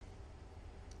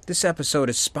This episode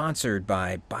is sponsored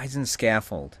by Bison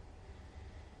Scaffold.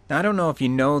 Now, I don't know if you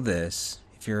know this,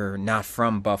 if you're not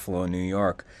from Buffalo, New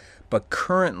York, but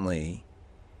currently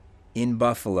in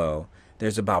Buffalo,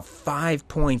 there's about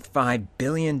 $5.5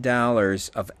 billion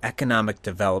of economic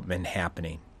development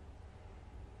happening.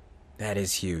 That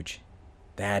is huge.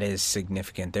 That is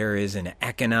significant. There is an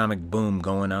economic boom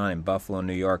going on in Buffalo,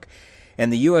 New York.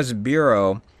 And the U.S.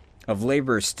 Bureau of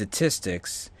Labor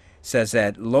Statistics says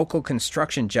that local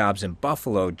construction jobs in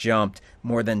Buffalo jumped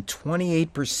more than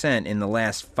 28% in the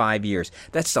last 5 years.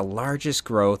 That's the largest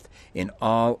growth in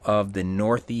all of the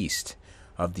Northeast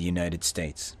of the United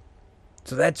States.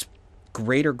 So that's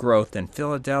greater growth than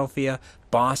Philadelphia,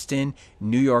 Boston,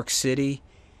 New York City.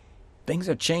 Things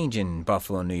are changing in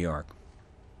Buffalo, New York.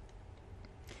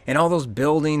 And all those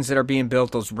buildings that are being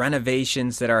built, those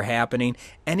renovations that are happening,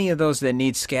 any of those that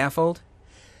need scaffold,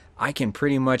 I can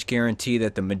pretty much guarantee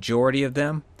that the majority of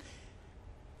them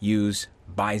use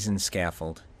Bison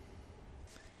Scaffold.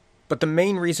 But the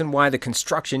main reason why the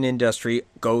construction industry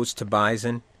goes to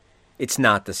Bison, it's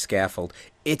not the scaffold,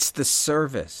 it's the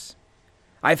service.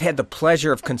 I've had the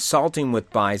pleasure of consulting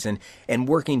with Bison and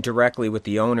working directly with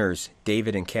the owners,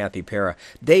 David and Kathy Pera.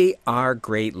 They are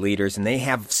great leaders, and they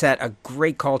have set a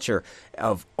great culture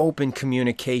of open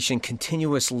communication,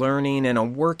 continuous learning, and a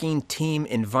working team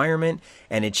environment,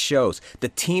 and it shows. The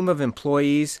team of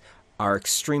employees are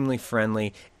extremely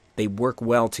friendly. They work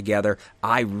well together.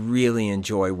 I really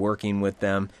enjoy working with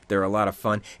them. They're a lot of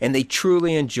fun, and they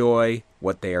truly enjoy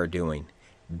what they are doing.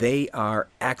 They are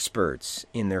experts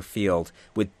in their field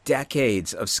with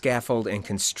decades of scaffold and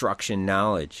construction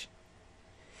knowledge.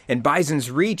 And Bison's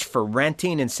reach for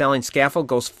renting and selling scaffold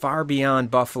goes far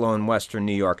beyond Buffalo and Western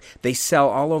New York. They sell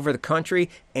all over the country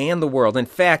and the world. In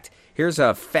fact, here's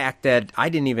a fact that I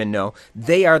didn't even know.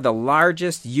 They are the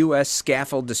largest U.S.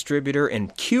 scaffold distributor in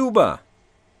Cuba.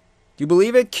 Do you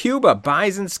believe it? Cuba.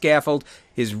 Bison Scaffold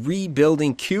is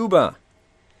rebuilding Cuba.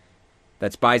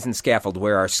 That's Bison Scaffold,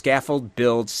 where our scaffold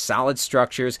builds solid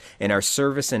structures and our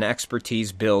service and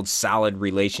expertise builds solid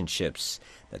relationships.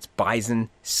 That's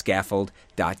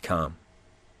bisonscaffold.com.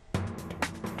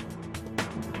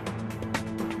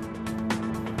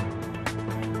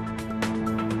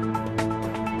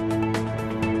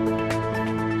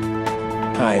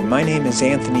 Hi, my name is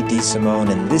Anthony DeSimone,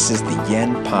 and this is the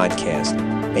Yen Podcast.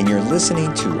 And you're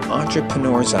listening to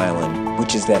Entrepreneurs Island,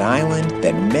 which is that island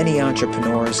that many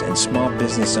entrepreneurs and small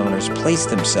business owners place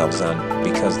themselves on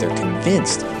because they're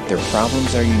convinced their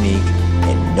problems are unique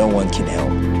and no one can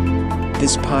help.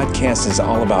 This podcast is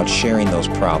all about sharing those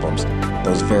problems,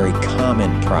 those very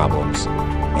common problems,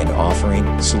 and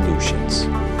offering solutions.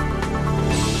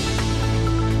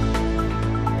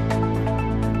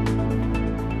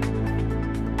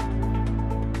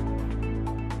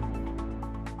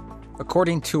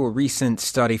 According to a recent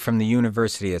study from the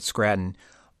University at Scranton,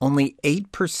 only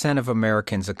 8% of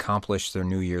Americans accomplish their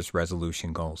New Year's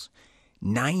resolution goals.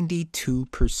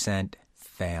 92%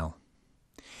 fail.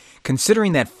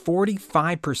 Considering that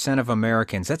 45% of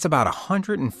Americans, that's about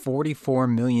 144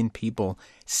 million people,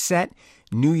 set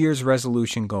New Year's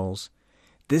resolution goals,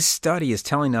 this study is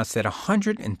telling us that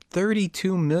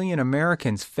 132 million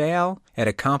Americans fail at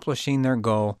accomplishing their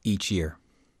goal each year.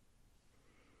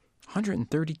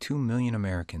 132 million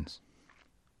Americans.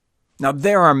 Now,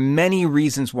 there are many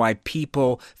reasons why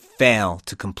people fail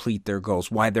to complete their goals,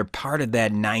 why they're part of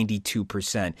that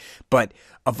 92%. But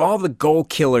of all the goal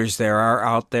killers there are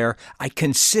out there, I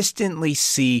consistently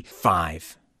see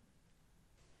 5.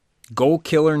 Goal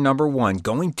killer number 1,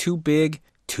 going too big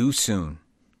too soon.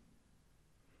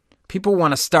 People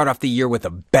want to start off the year with a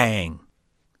bang.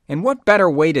 And what better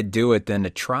way to do it than to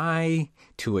try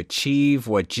to achieve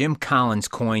what Jim Collins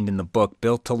coined in the book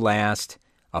Built to Last,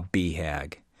 a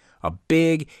BHAG, a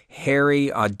big,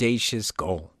 hairy, audacious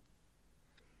goal.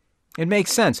 It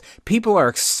makes sense. People are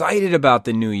excited about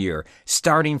the new year,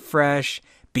 starting fresh,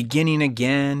 beginning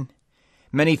again.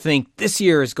 Many think this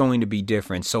year is going to be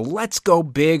different, so let's go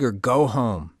big or go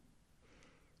home.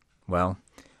 Well,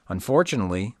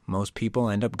 unfortunately, most people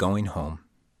end up going home.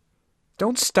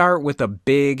 Don't start with a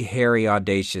big, hairy,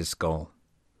 audacious goal.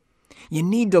 You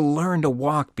need to learn to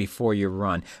walk before you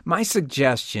run. My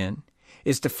suggestion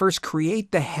is to first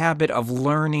create the habit of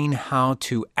learning how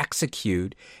to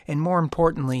execute and, more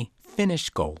importantly, finish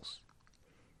goals.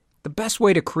 The best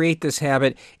way to create this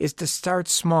habit is to start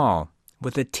small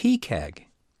with a TKEG,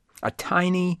 a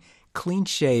tiny,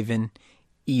 clean-shaven,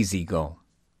 easy goal.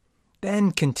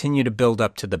 Then continue to build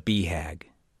up to the BHAG.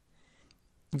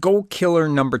 Goal killer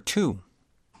number 2,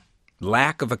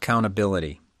 lack of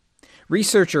accountability.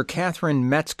 Researcher Catherine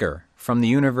Metzger from the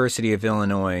University of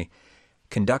Illinois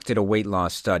conducted a weight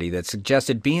loss study that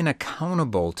suggested being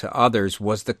accountable to others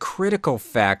was the critical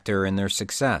factor in their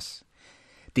success.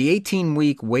 The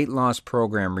 18-week weight loss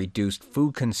program reduced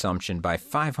food consumption by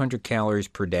 500 calories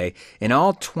per day, and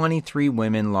all 23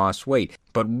 women lost weight.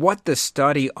 But what the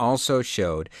study also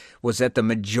showed was that the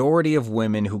majority of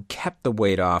women who kept the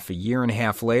weight off a year and a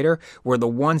half later were the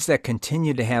ones that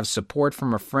continued to have support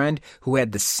from a friend who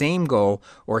had the same goal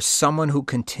or someone who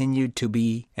continued to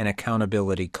be an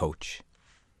accountability coach.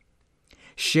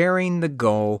 Sharing the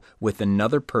goal with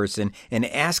another person and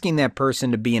asking that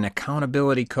person to be an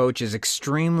accountability coach is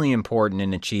extremely important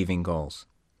in achieving goals.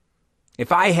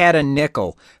 If I had a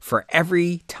nickel for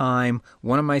every time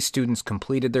one of my students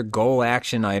completed their goal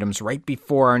action items right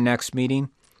before our next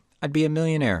meeting, I'd be a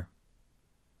millionaire.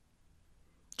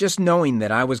 Just knowing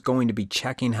that I was going to be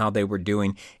checking how they were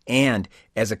doing and,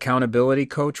 as accountability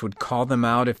coach, would call them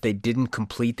out if they didn't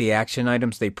complete the action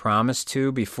items they promised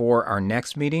to before our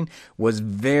next meeting was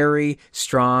very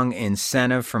strong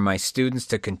incentive for my students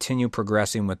to continue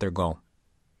progressing with their goal.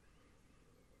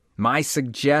 My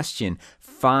suggestion,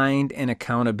 find an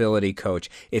accountability coach.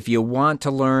 If you want to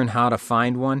learn how to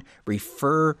find one,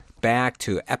 refer back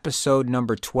to episode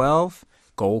number 12,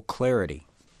 Goal Clarity.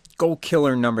 Goal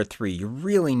killer number 3, you're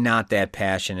really not that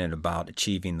passionate about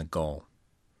achieving the goal.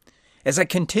 As I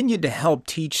continued to help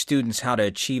teach students how to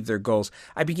achieve their goals,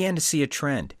 I began to see a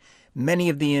trend. Many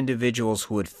of the individuals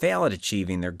who would fail at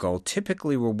achieving their goal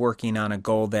typically were working on a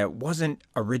goal that wasn't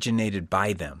originated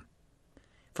by them.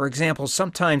 For example,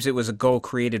 sometimes it was a goal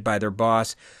created by their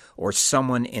boss or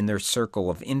someone in their circle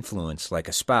of influence, like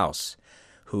a spouse,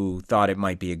 who thought it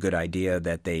might be a good idea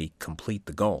that they complete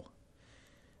the goal.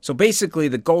 So basically,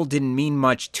 the goal didn't mean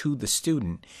much to the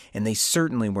student, and they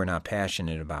certainly were not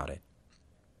passionate about it.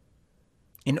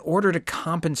 In order to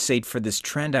compensate for this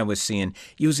trend I was seeing,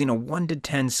 using a 1 to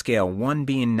 10 scale, 1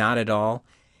 being not at all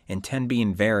and 10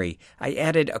 being very, I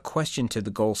added a question to the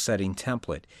goal-setting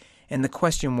template. And the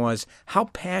question was, how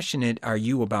passionate are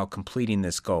you about completing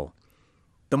this goal?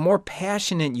 The more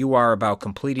passionate you are about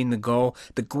completing the goal,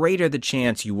 the greater the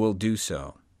chance you will do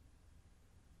so.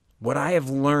 What I have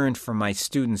learned from my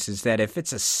students is that if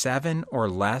it's a 7 or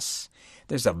less,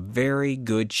 there's a very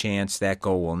good chance that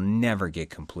goal will never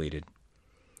get completed.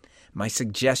 My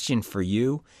suggestion for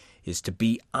you is to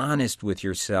be honest with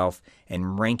yourself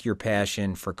and rank your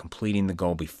passion for completing the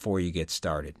goal before you get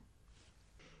started.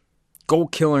 Goal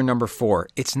killer number 4,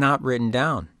 it's not written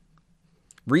down.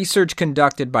 Research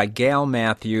conducted by Gail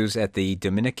Matthews at the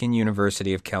Dominican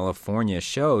University of California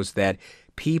shows that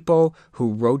people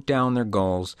who wrote down their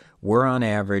goals were on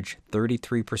average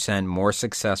 33% more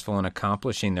successful in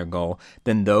accomplishing their goal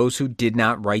than those who did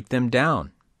not write them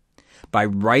down. By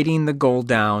writing the goal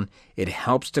down, it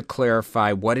helps to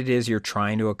clarify what it is you're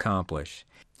trying to accomplish.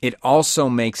 It also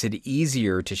makes it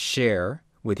easier to share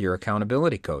with your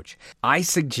accountability coach. I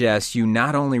suggest you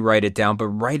not only write it down, but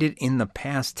write it in the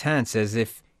past tense as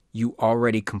if you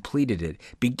already completed it.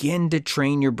 Begin to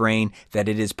train your brain that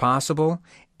it is possible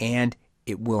and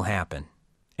it will happen.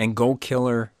 And goal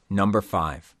killer number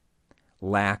 5,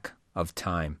 lack of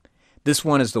time. This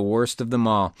one is the worst of them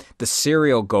all. The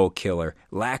serial goal killer,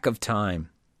 lack of time.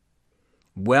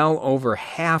 Well over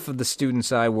half of the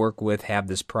students I work with have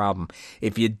this problem.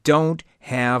 If you don't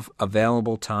have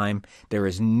available time, there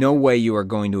is no way you are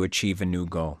going to achieve a new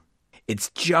goal. It's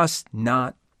just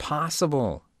not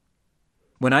possible.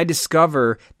 When I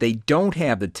discover they don't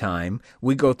have the time,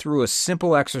 we go through a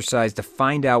simple exercise to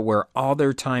find out where all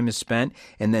their time is spent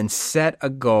and then set a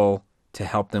goal to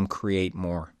help them create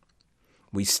more.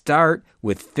 We start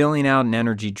with filling out an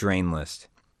energy drain list.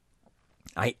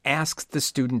 I ask the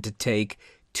student to take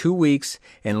 2 weeks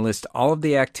and list all of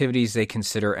the activities they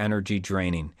consider energy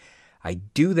draining. I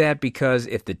do that because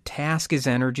if the task is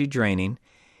energy draining,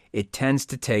 it tends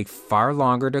to take far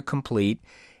longer to complete,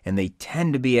 and they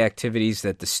tend to be activities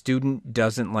that the student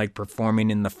doesn't like performing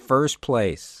in the first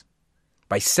place.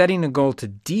 By setting a goal to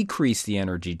decrease the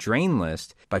energy drain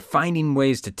list, by finding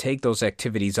ways to take those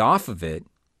activities off of it,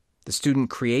 the student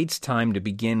creates time to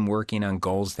begin working on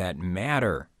goals that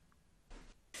matter.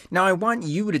 Now, I want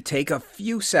you to take a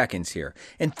few seconds here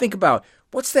and think about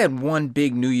what's that one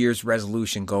big New Year's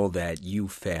resolution goal that you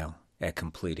fail at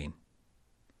completing.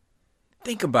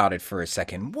 Think about it for a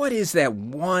second. What is that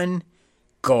one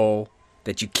goal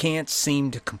that you can't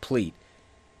seem to complete?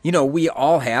 You know, we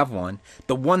all have one.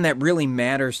 The one that really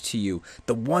matters to you.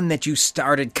 The one that you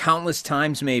started countless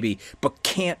times maybe, but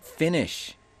can't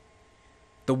finish.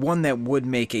 The one that would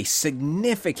make a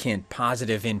significant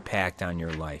positive impact on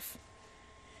your life.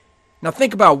 Now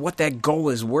think about what that goal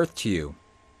is worth to you.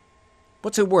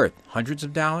 What's it worth? Hundreds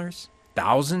of dollars?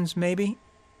 Thousands maybe?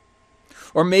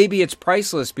 Or maybe it's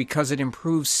priceless because it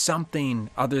improves something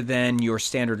other than your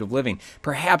standard of living.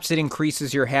 Perhaps it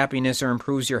increases your happiness or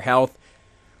improves your health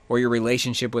or your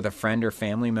relationship with a friend or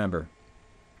family member.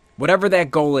 Whatever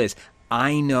that goal is,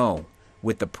 I know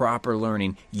with the proper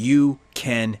learning, you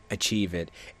can achieve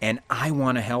it, and I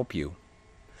want to help you.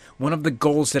 One of the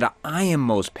goals that I am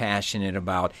most passionate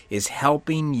about is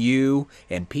helping you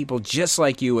and people just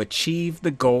like you achieve the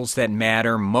goals that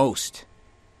matter most.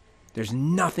 There's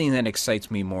nothing that excites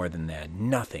me more than that.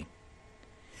 Nothing.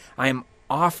 I am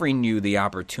offering you the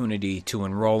opportunity to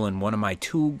enroll in one of my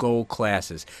 2 goal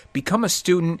classes. Become a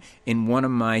student in one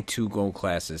of my 2 goal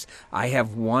classes. I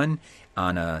have one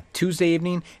on a Tuesday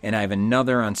evening, and I have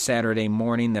another on Saturday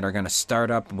morning that are going to start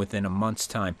up within a month's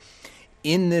time.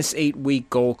 In this 8-week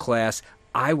goal class,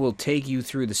 I will take you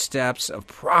through the steps of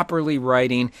properly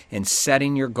writing and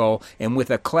setting your goal. And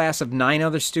with a class of 9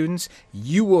 other students,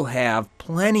 you will have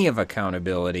plenty of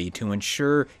accountability to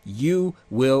ensure you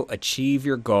will achieve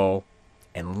your goal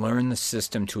and learn the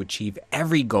system to achieve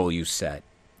every goal you set.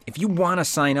 If you want to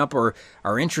sign up or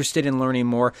are interested in learning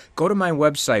more, go to my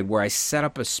website where I set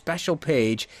up a special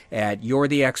page at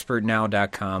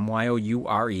you'retheexpertnow.com,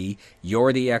 Y-O-U-R-E,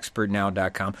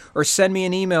 you'retheexpertnow.com, or send me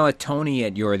an email at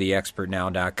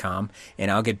tony@you'retheexpertnow.com,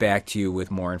 and I'll get back to you with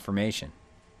more information.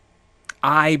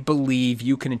 I believe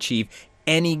you can achieve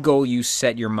any goal you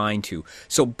set your mind to.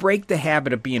 So break the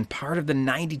habit of being part of the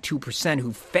 92%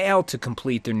 who fail to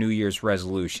complete their New Year's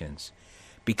resolutions.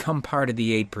 Become part of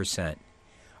the 8%.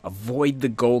 Avoid the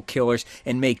goal killers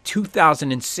and make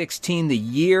 2016 the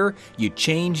year you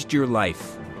changed your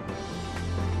life.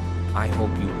 I hope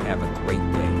you have a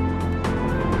great day.